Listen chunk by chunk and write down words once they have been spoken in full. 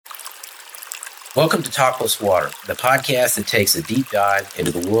Welcome to Talk Plus Water, the podcast that takes a deep dive into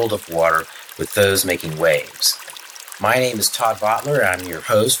the world of water with those making waves. My name is Todd Bottler. I'm your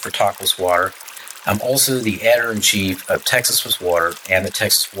host for Talk Plus Water. I'm also the editor-in-chief of Texas Plus Water and the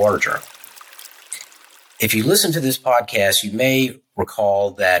Texas Water Journal. If you listen to this podcast, you may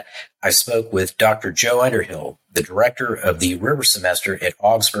recall that I spoke with Dr. Joe Underhill, the director of the River Semester at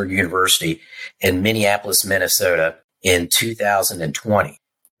Augsburg University in Minneapolis, Minnesota in 2020.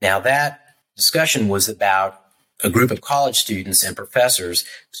 Now that discussion was about a group of college students and professors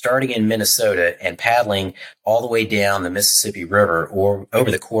starting in Minnesota and paddling all the way down the Mississippi River or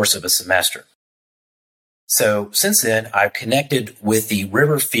over the course of a semester. So since then, I've connected with the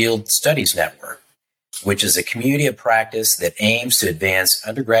River Field Studies Network, which is a community of practice that aims to advance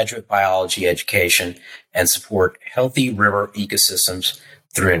undergraduate biology education and support healthy river ecosystems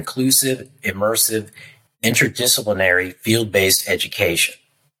through inclusive, immersive, interdisciplinary, field-based education.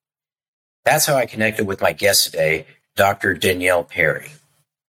 That's how I connected with my guest today, Dr. Danielle Perry.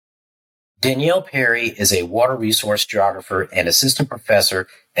 Danielle Perry is a water resource geographer and assistant professor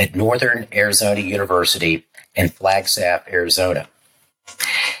at Northern Arizona University in Flagstaff, Arizona.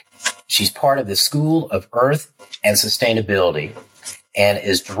 She's part of the School of Earth and Sustainability and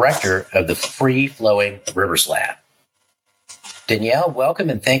is director of the Free Flowing Rivers Lab. Danielle,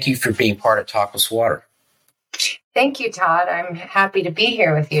 welcome and thank you for being part of Talk Plus Water. Thank you, Todd. I'm happy to be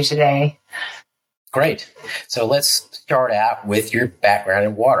here with you today. Great. So let's start out with your background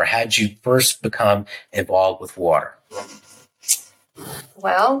in water. How did you first become involved with water?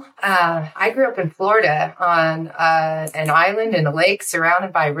 Well, I grew up in Florida on an island and a lake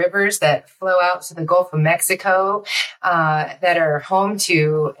surrounded by rivers that flow out to the Gulf of Mexico that are home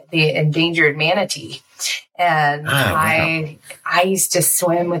to the endangered manatee. And I used to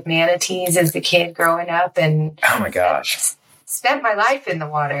swim with manatees as a kid growing up, and oh my gosh, spent my life in the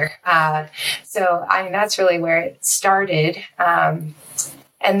water. So that's really where it started. And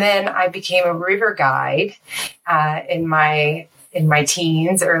then I became a river guide in my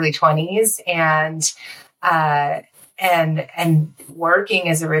teens, early 20s, and working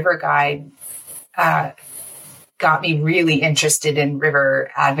as a river guide got me really interested in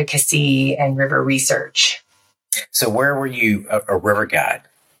river advocacy and river research. So where were you a river guide?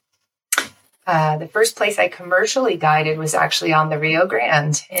 The first place I commercially guided was actually on the Rio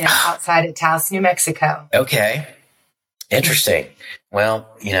Grande outside of Taos, New Mexico. Okay. Interesting. Well,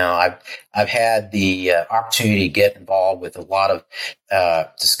 I've had the opportunity to get involved with a lot of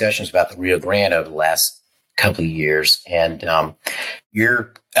discussions about the Rio Grande over the last couple of years, and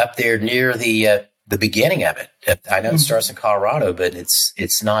you're up there near the beginning of it. I know it starts in Colorado, but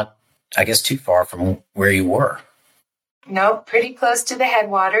it's not, I guess, too far from where you were. No, pretty close to the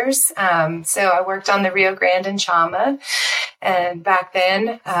headwaters. So I worked on the Rio Grande and Chama. And back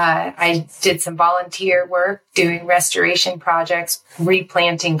then, I did some volunteer work doing restoration projects,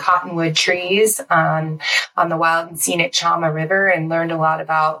 replanting cottonwood trees on the Wild and Scenic Chama River, and learned a lot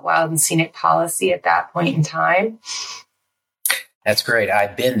about wild and scenic policy at that point in time. That's great.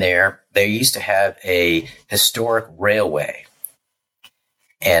 I've been there. They used to have a historic railway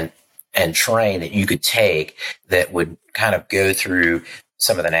and train that you could take that would kind of go through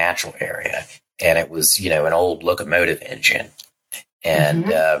some of the natural area. And it was, an old locomotive engine.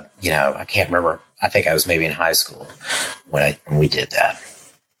 And, I can't remember. I think I was maybe in high school when we did that.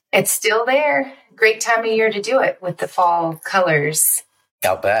 It's still there. Great time of year to do it with the fall colors.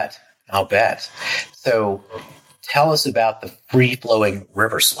 I'll bet. So tell us about the Free Flowing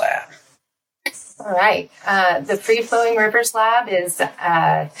Rivers Lab. All right. The Free Flowing Rivers Lab is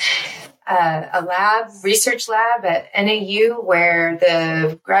a research lab at NAU where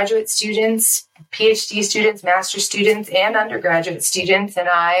the graduate students, PhD students, master students, and undergraduate students and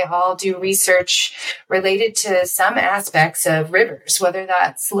I all do research related to some aspects of rivers, whether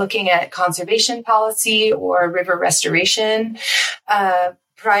that's looking at conservation policy or river restoration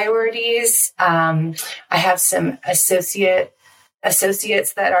priorities. I have some associates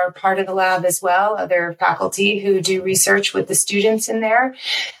that are part of the lab as well, other faculty who do research with the students in there.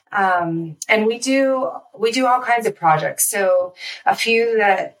 And we do all kinds of projects. So a few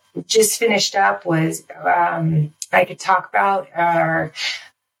that just finished up was, I could talk about are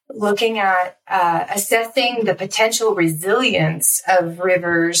looking at assessing the potential resilience of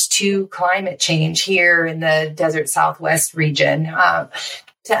rivers to climate change here in the Desert Southwest region.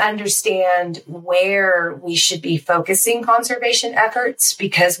 to understand where we should be focusing conservation efforts,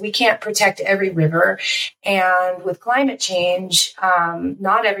 because we can't protect every river. And with climate change,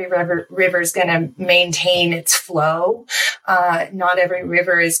 not every river is going to maintain its flow. Not every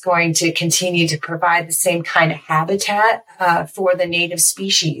river is going to continue to provide the same kind of habitat for the native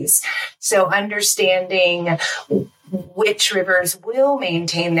species. So understanding which rivers will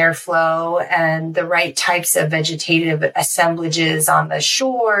maintain their flow and the right types of vegetative assemblages on the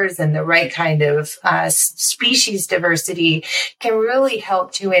shores and the right kind of species diversity can really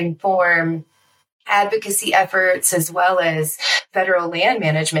help to inform advocacy efforts as well as federal land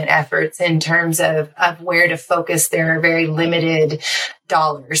management efforts in terms of where to focus their very limited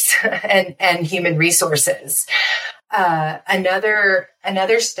dollars and human resources. Another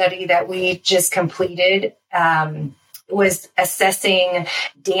study that we just completed was assessing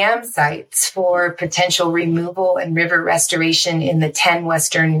dam sites for potential removal and river restoration in the 10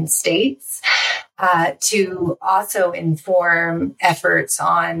 western states to also inform efforts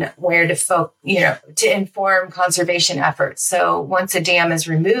on where to to inform conservation efforts. So once a dam is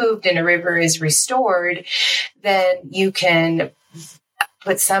removed and a river is restored, then you can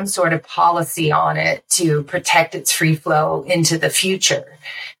put some sort of policy on it to protect its free flow into the future.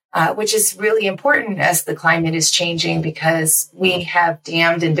 Which is really important as the climate is changing, because we have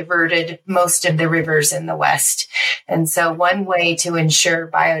dammed and diverted most of the rivers in the West. And so one way to ensure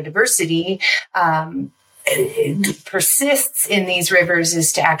biodiversity persists in these rivers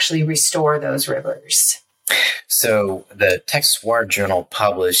is to actually restore those rivers. So the Texas Water Journal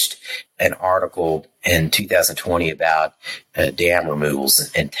published an article in 2020 about dam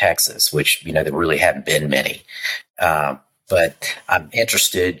removals in Texas, which, there really haven't been many. But I'm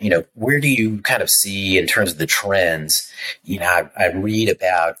interested, where do you kind of see in terms of the trends? I read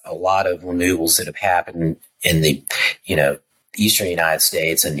about a lot of removals that have happened in the, eastern United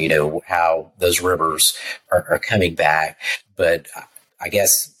States and, how those rivers are coming back. But I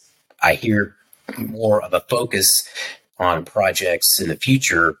guess I hear more of a focus on projects in the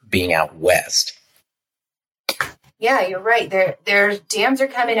future being out west. Yeah, you're right. Their dams are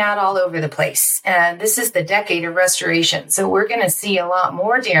coming out all over the place. And this is the decade of restoration. So we're going to see a lot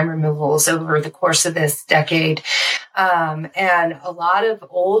more dam removals over the course of this decade. And a lot of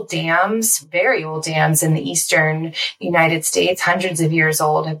old dams, very old dams in the eastern United States, hundreds of years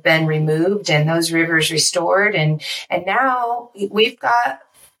old, have been removed and those rivers restored. And now we've got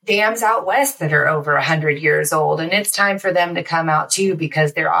dams out west that are over 100 years old, and it's time for them to come out too,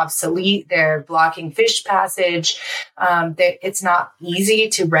 because they're obsolete. They're blocking fish passage. It's not easy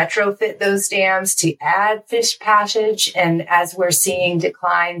to retrofit those dams to add fish passage. And as we're seeing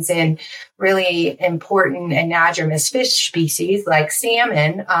declines in really important anadromous fish species like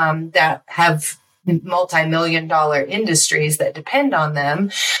salmon that have multi-million-dollar industries that depend on them,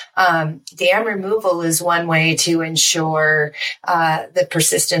 dam removal is one way to ensure the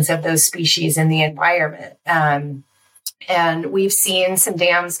persistence of those species in the environment. And we've seen some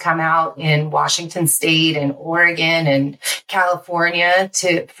dams come out in Washington State and Oregon and California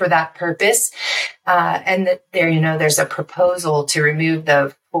for that purpose. And that there's a proposal to remove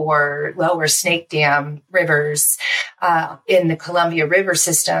the 4 lower Snake Dam rivers in the Columbia River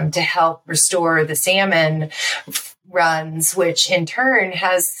system to help restore the salmon runs, which in turn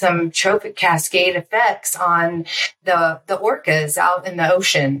has some trophic cascade effects on the orcas out in the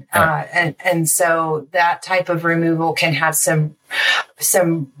ocean. And so that type of removal can have some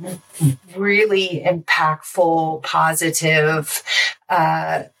really impactful, positive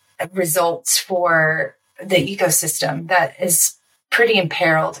results for the ecosystem that is pretty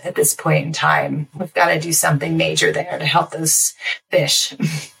imperiled at this point in time. We've got to do something major there to help those fish.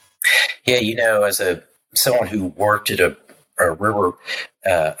 Yeah, as someone who worked at a river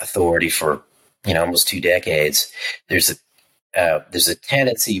authority for almost 2 decades, there's a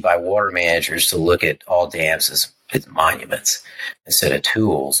tendency by water managers to look at all dams as monuments instead of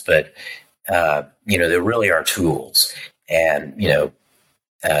tools. But there really are tools, and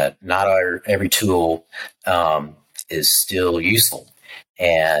not every tool is still useful.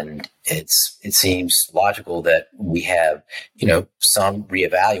 And it seems logical that we have, some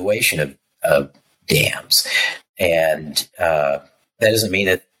reevaluation of dams. And that doesn't mean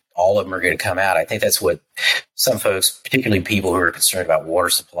that all of them are going to come out. I think that's what some folks, particularly people who are concerned about water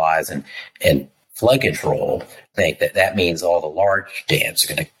supplies and flood control, think that means all the large dams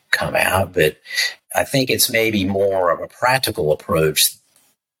are going to come out. But I think it's maybe more of a practical approach.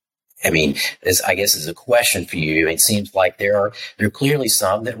 I mean, I guess is a question for you. It seems like there are clearly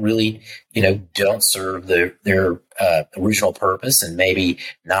some that really, don't serve their original purpose, and maybe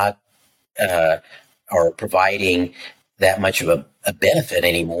not are providing that much of a benefit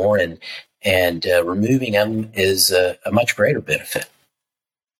anymore, and removing them is a much greater benefit.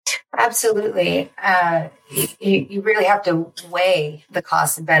 Absolutely. You really have to weigh the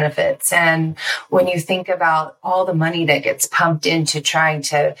costs and benefits. And when you think about all the money that gets pumped into trying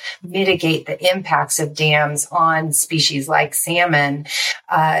to mitigate the impacts of dams on species like salmon,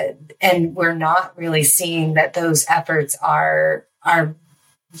 and we're not really seeing that those efforts are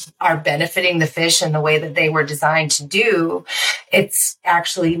benefiting the fish in the way that they were designed to do, it's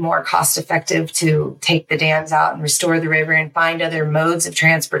actually more cost effective to take the dams out and restore the river and find other modes of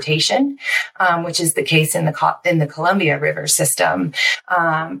transportation, which is the case in the Columbia River system.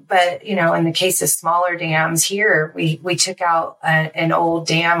 But, in the case of smaller dams here, we took out an old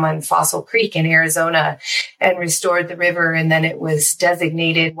dam on Fossil Creek in Arizona and restored the river. And then it was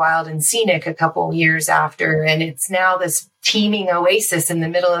designated wild and scenic a couple years after. And it's now this teeming oasis in the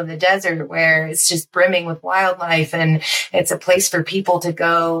middle of the desert where it's just brimming with wildlife, and it's a place for people to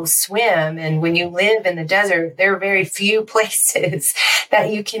go swim. And when you live in the desert, there are very few places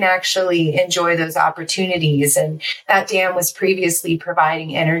that you can actually enjoy those opportunities. And that dam was previously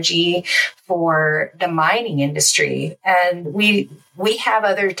providing energy for the mining industry. And we have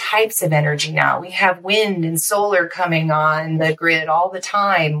other types of energy now. We have wind and solar coming on the grid all the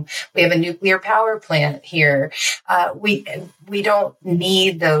time. We have a nuclear power plant here. We don't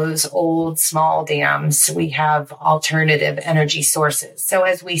need those old small dams. We have alternative energy sources. So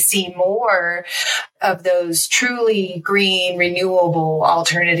as we see more of those truly green, renewable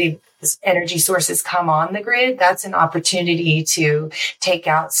alternative energy sources come on the grid, that's an opportunity to take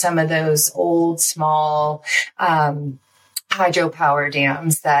out some of those old, small hydropower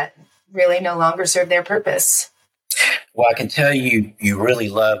dams that really no longer serve their purpose. Well, I can tell you really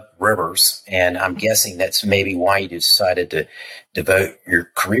love rivers, and I'm guessing that's maybe why you decided to devote your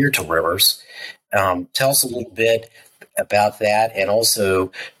career to rivers. Tell us a little bit about that, and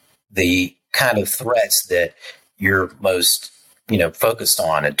also the kind of threats that you're most, focused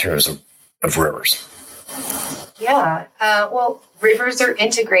on in terms of rivers. Yeah. Well, rivers are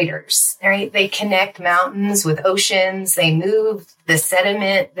integrators, right? They connect mountains with oceans. They move the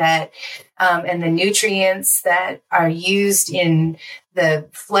sediment that, and the nutrients that are used in the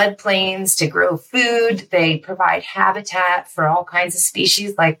floodplains to grow food. They provide habitat for all kinds of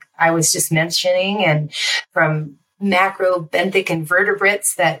species, like I was just mentioning, and from macrobenthic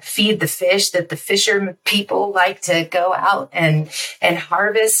invertebrates that feed the fish that the fisher people like to go out and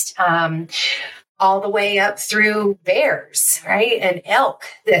harvest, all the way up through bears, right? And elk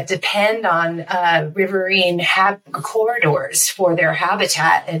that depend on riverine corridors for their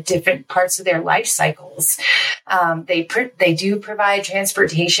habitat at different parts of their life cycles. They do provide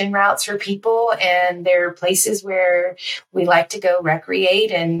transportation routes for people, and they're places where we like to go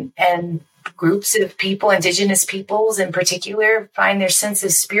recreate, and groups of people, indigenous peoples in particular, find their sense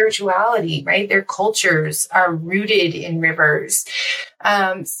of spirituality, right? Their cultures are rooted in rivers.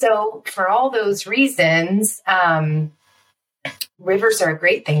 So for all those reasons, rivers are a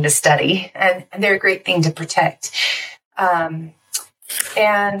great thing to study, and they're a great thing to protect. And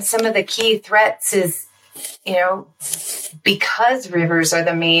some of the key threats is, because rivers are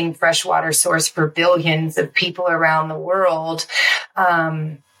the main freshwater source for billions of people around the world,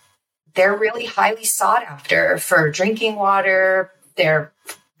 they're really highly sought after for drinking water. They're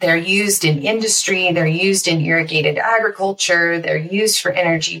used in industry. They're used in irrigated agriculture. They're used for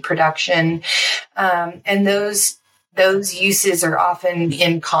energy production. And those uses are often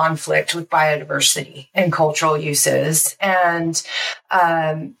in conflict with biodiversity and cultural uses. And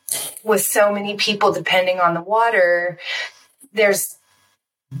with so many people depending on the water, there's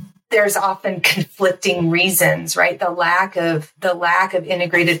often conflicting reasons, right? The lack of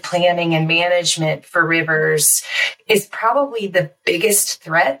integrated planning and management for rivers is probably the biggest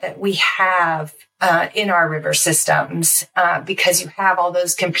threat that we have in our river systems, because you have all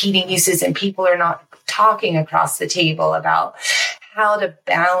those competing uses, and people are not talking across the table about how to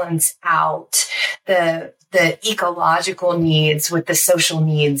balance out the ecological needs with the social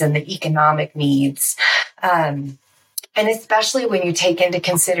needs and the economic needs. And especially when you take into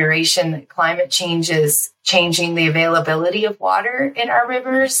consideration that climate change is changing the availability of water in our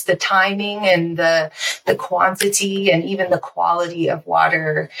rivers, the timing and the quantity and even the quality of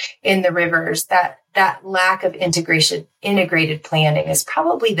water in the rivers, that lack of integrated planning is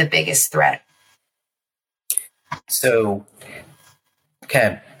probably the biggest threat. So,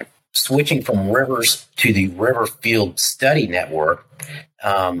 kind of switching from rivers to the River Field Study Network,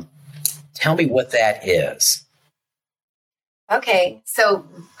 tell me what that is. Okay, so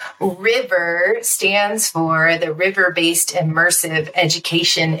RIVER stands for the River-Based Immersive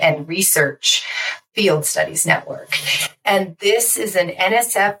Education and Research Field Studies Network. And this is an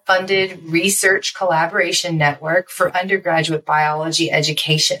NSF-funded research collaboration network for undergraduate biology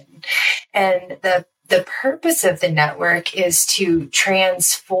education. And the purpose of the network is to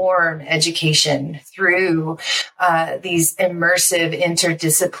transform education through these immersive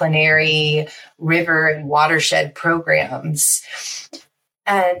interdisciplinary river and watershed programs.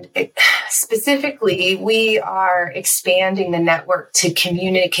 And specifically, we are expanding the network to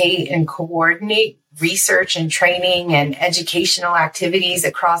communicate and coordinate research and training and educational activities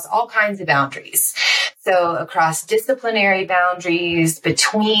across all kinds of boundaries. So across disciplinary boundaries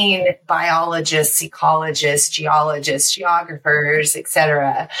between biologists, ecologists, geologists, geographers,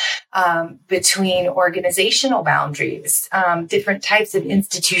 etc., between organizational boundaries, different types of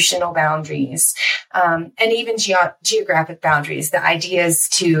institutional boundaries, and even geographic boundaries. The idea is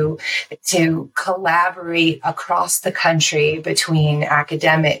to collaborate across the country between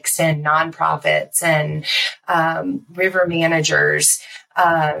academics and nonprofits and river managers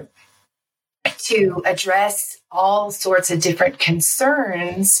to address all sorts of different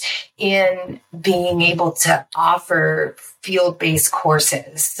concerns in being able to offer field-based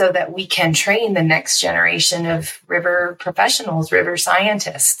courses so that we can train the next generation of river professionals, river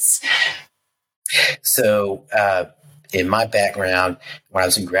scientists. So, in my background, when I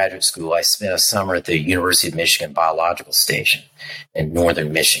was in graduate school, I spent a summer at the University of Michigan Biological Station in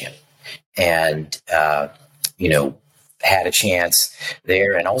northern Michigan. And, had a chance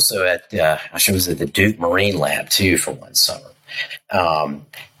there, and also at I was at the Duke Marine Lab too for one summer.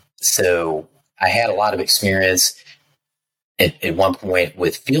 So I had a lot of experience at one point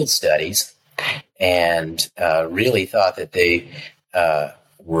with field studies, and really thought that they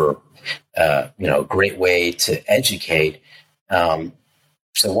were a great way to educate. So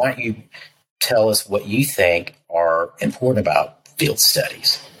why don't you tell us what you think are important about field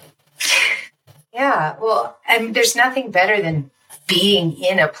studies? Yeah, well, there's nothing better than being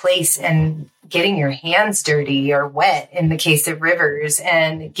in a place and getting your hands dirty or wet in the case of rivers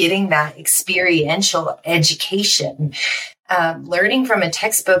and getting that experiential education. Learning from a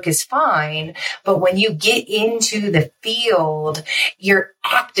textbook is fine, but when you get into the field, you're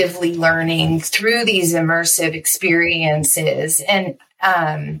actively learning through these immersive experiences. And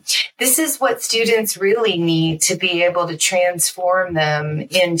this is what students really need to be able to transform them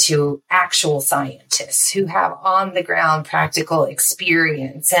into actual scientists who have on-the-ground practical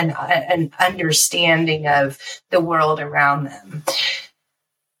experience and an understanding of the world around them.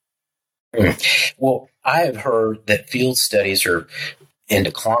 Well, I have heard that field studies are in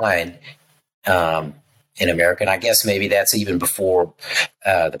decline in America, and I guess maybe that's even before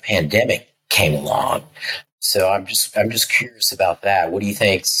the pandemic came along. So I'm just curious about that. What do you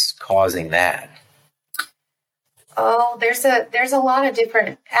think's causing that? Oh, there's a lot of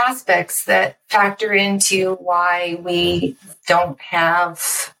different aspects that factor into why we don't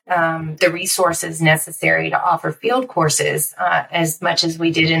have the resources necessary to offer field courses as much as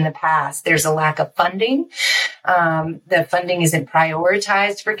we did in the past. There's a lack of funding. The funding isn't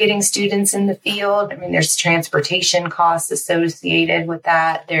prioritized for getting students in the field. I mean, there's transportation costs associated with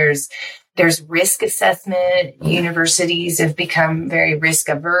that. There's risk assessment. Universities have become very risk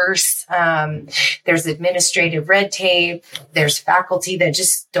averse. There's administrative red tape. There's faculty that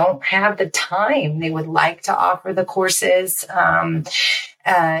just don't have the time. They would like to offer the courses.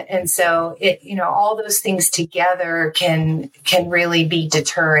 And so all those things together can really be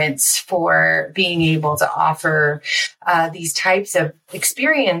deterrents for being able to offer these types of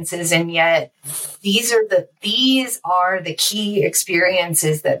experiences. And yet these are the key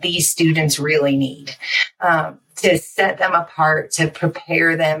experiences that these students really need to set them apart, to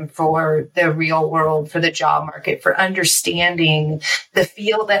prepare them for the real world, for the job market, for understanding the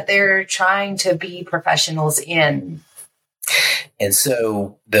field that they're trying to be professionals in. And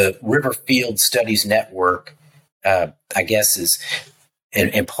so the River Field Studies Network, I guess, is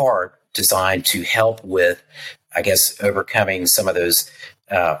in part designed to help with, I guess, overcoming some of those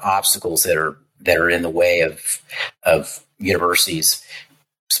obstacles that are in the way of universities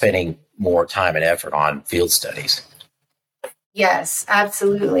spending more time and effort on field studies. Yes,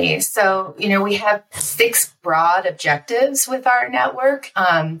 absolutely. So, we have 6 broad objectives with our network.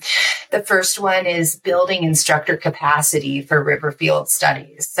 The first one is building instructor capacity for river field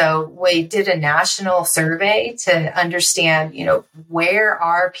studies. So we did a national survey to understand, where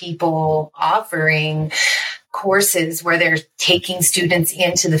are people offering courses where they're taking students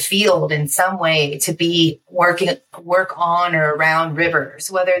into the field in some way to work on or around rivers,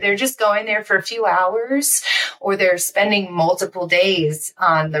 whether they're just going there for a few hours or they're spending multiple days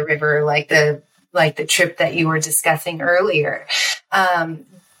on the river, like the trip that you were discussing earlier.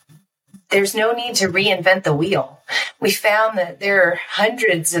 There's no need to reinvent the wheel. We found that there are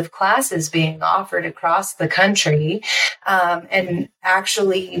hundreds of classes being offered across the country. And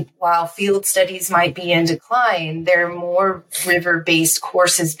actually, while field studies might be in decline, there are more river-based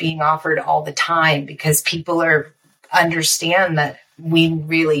courses being offered all the time because people understand that we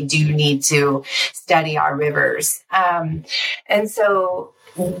really do need to study our rivers. And so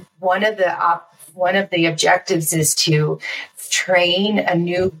one of the objectives is to train a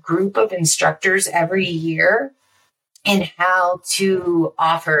new group of instructors every year in how to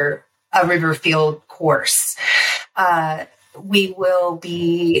offer a river field course. We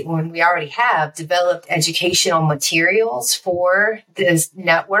already have developed educational materials for this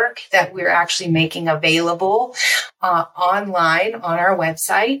network that we're actually making available online on our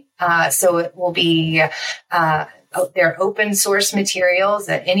website. So it will be they're open source materials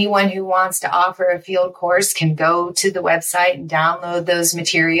that anyone who wants to offer a field course can go to the website and download those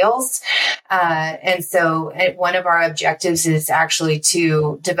materials. And so one of our objectives is actually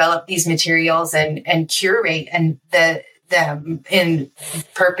to develop these materials and curate them in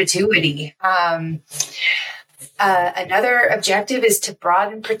perpetuity. Another objective is to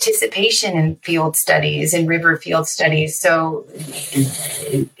broaden participation in field studies, in river field studies. So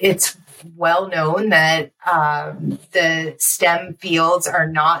it's well known that the STEM fields are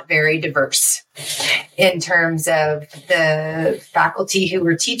not very diverse in terms of the faculty who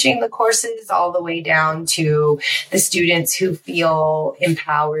are teaching the courses, all the way down to the students who feel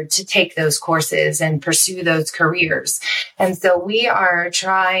empowered to take those courses and pursue those careers. And so we are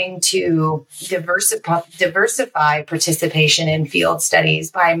trying to diversify participation in field studies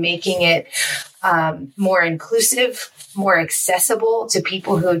by making it more inclusive, more accessible to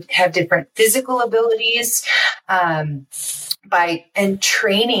people who have different physical abilities, and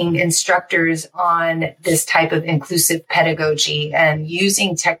training instructors on this type of inclusive pedagogy and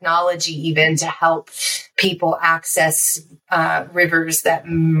using technology even to help people access rivers that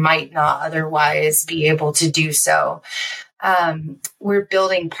might not otherwise be able to do so. We're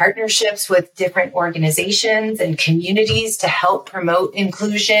building partnerships with different organizations and communities to help promote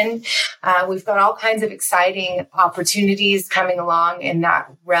inclusion. We've got all kinds of exciting opportunities coming along in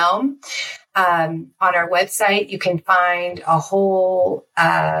that realm. On our website, you can find a whole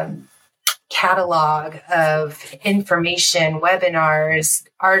catalog of information, webinars,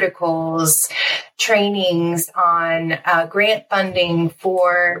 articles, trainings on grant funding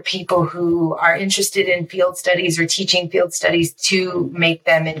for people who are interested in field studies or teaching field studies to make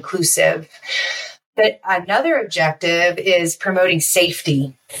them inclusive. But another objective is promoting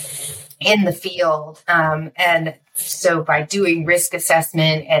safety in the field. And so by doing risk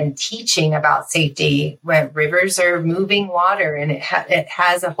assessment and teaching about safety, when rivers are moving water and it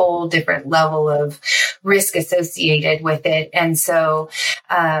has a whole different level of risk associated with it. And so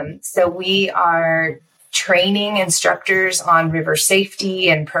we are training instructors on river safety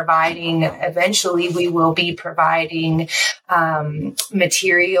and eventually we will be providing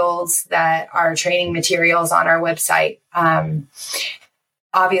materials that are training materials on our website.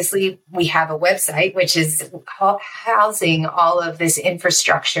 Obviously, we have a website, which is housing all of this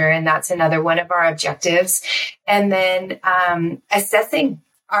infrastructure, and that's another one of our objectives. And then assessing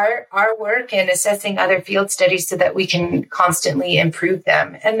our work and assessing other field studies so that we can constantly improve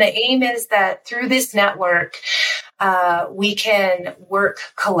them. And the aim is that through this network, we can work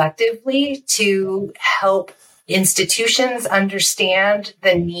collectively to help institutions understand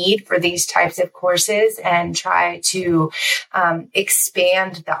the need for these types of courses and try to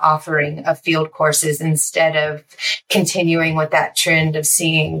expand the offering of field courses instead of continuing with that trend of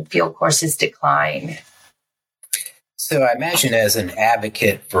seeing field courses decline. So I imagine as an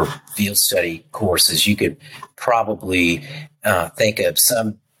advocate for field study courses, you could probably think of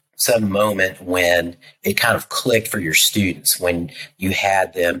some moment when it kind of clicked for your students, when you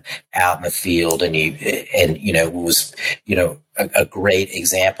had them out in the field and it was a great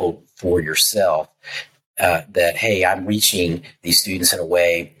example for yourself that, hey, I'm reaching these students in a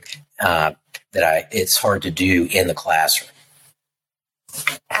way that it's hard to do in the classroom.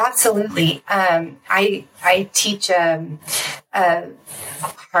 Absolutely. I teach a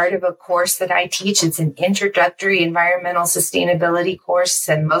part of a course that I teach. It's an introductory environmental sustainability course,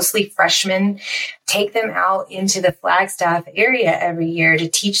 and mostly freshmen take them out into the Flagstaff area every year to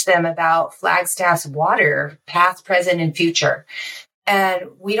teach them about Flagstaff's water, past, present, and future. And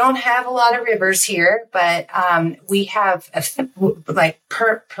we don't have a lot of rivers here, but we have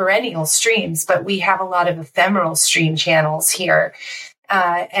perennial streams, but we have a lot of ephemeral stream channels here.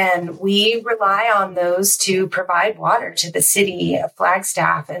 And we rely on those to provide water to the city of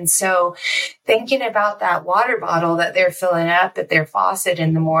Flagstaff. And so thinking about that water bottle that they're filling up at their faucet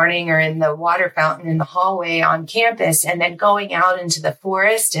in the morning or in the water fountain in the hallway on campus, and then going out into the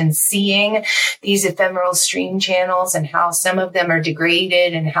forest and seeing these ephemeral stream channels and how some of them are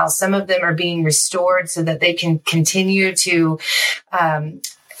degraded and how some of them are being restored so that they can continue to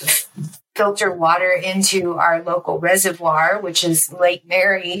filter water into our local reservoir, which is Lake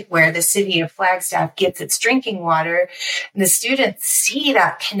Mary, where the city of Flagstaff gets its drinking water. And the students see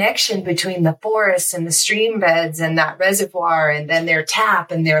that connection between the forest and the stream beds and that reservoir and then their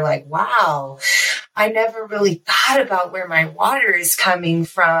tap. And they're like, wow, I never really thought about where my water is coming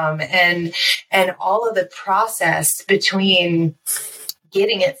from, and all of the process between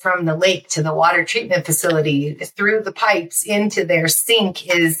getting it from the lake to the water treatment facility through the pipes into their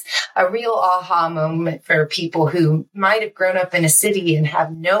sink is a real aha moment for people who might have grown up in a city and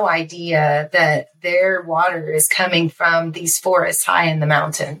have no idea that their water is coming from these forests high in the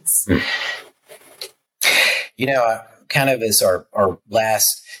mountains. Kind of as our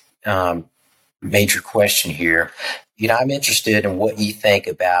last major question here, I'm interested in what you think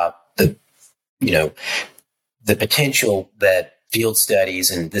about the potential that field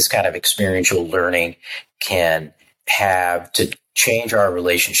studies and this kind of experiential learning can have to change our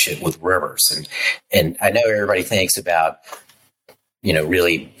relationship with rivers. And I know everybody thinks about,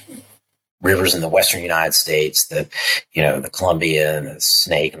 really rivers in the Western United States, the Columbia and the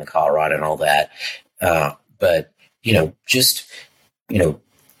Snake and the Colorado and all that. But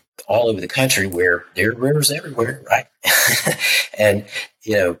all over the country where there are rivers everywhere, right? And,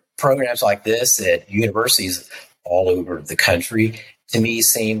 programs like this at universities all over the country, to me,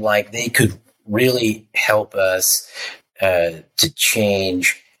 seem like they could really help us to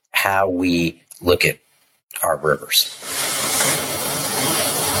change how we look at our rivers.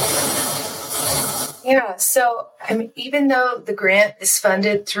 Yeah. So, even though the grant is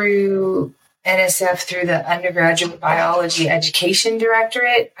funded through NSF through the Undergraduate Biology Education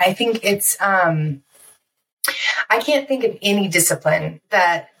Directorate, I think it's, I can't think of any discipline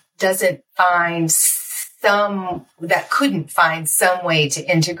that couldn't find some way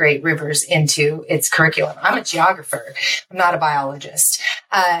to integrate rivers into its curriculum. I'm a geographer. I'm not a biologist.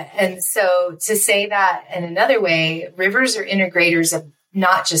 And so to say that in another way, rivers are integrators of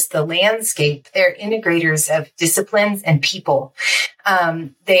not just the landscape, they're integrators of disciplines and people.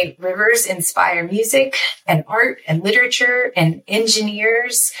 Rivers inspire music and art and literature, and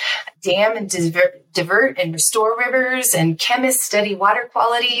engineers dam and divert and restore rivers, and chemists study water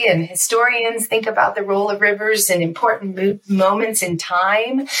quality, and historians think about the role of rivers in important moments in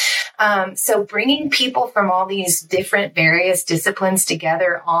time. So bringing people from all these different various disciplines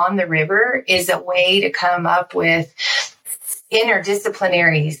together on the river is a way to come up with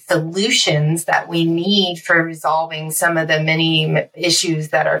interdisciplinary solutions that we need for resolving some of the many issues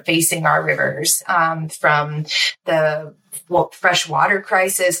that are facing our rivers, from the fresh water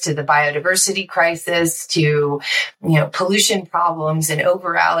crisis to the biodiversity crisis to, pollution problems and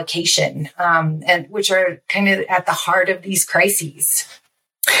over allocation, and which are kind of at the heart of these crises.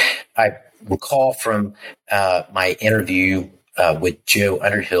 I recall from my interview with Joe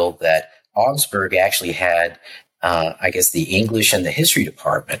Underhill that Augsburg actually had the English and the history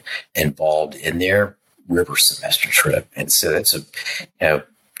department involved in their river semester trip. And so that's a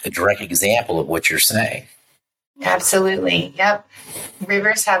direct example of what you're saying. Absolutely. Yep.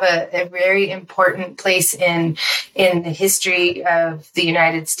 Rivers have a very important place in the history of the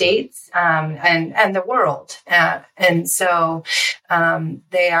United States, and the world. And so,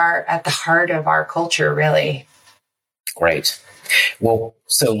 they are at the heart of our culture, really. Great. Well,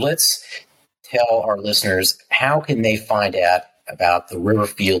 so let's tell our listeners, how can they find out about the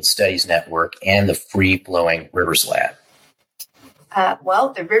Riverfield Studies Network and the Free Flowing Rivers Lab? The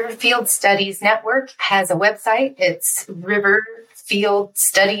Riverfield Studies Network has a website. It's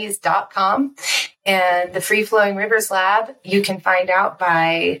riverfieldstudies.com. And the Free Flowing Rivers Lab, you can find out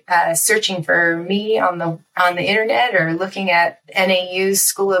by searching for me on the internet or looking at NAU's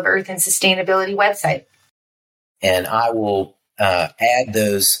School of Earth and Sustainability website. And I will add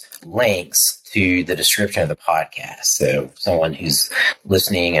those links to the description of the podcast. So someone who's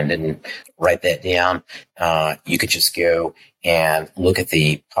listening and didn't write that down, you could just go and look at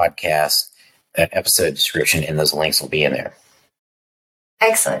the podcast episode description, and those links will be in there.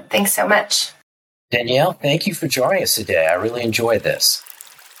 Excellent. Thanks so much. Danielle, thank you for joining us today. I really enjoyed this.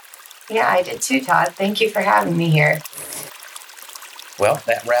 Yeah, I did too, Todd. Thank you for having me here. Well,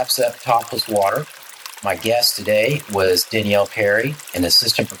 that wraps up Talk with Water. My guest today was Danielle Perry, an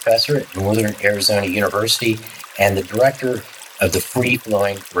assistant professor at Northern Arizona University and the director of the Free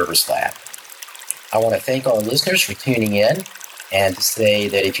Flowing Rivers Lab. I want to thank our listeners for tuning in and to say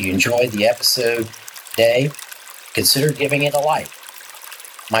that if you enjoyed the episode today, consider giving it a like.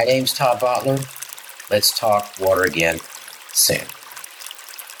 My name's Todd Bottler. Let's talk water again soon.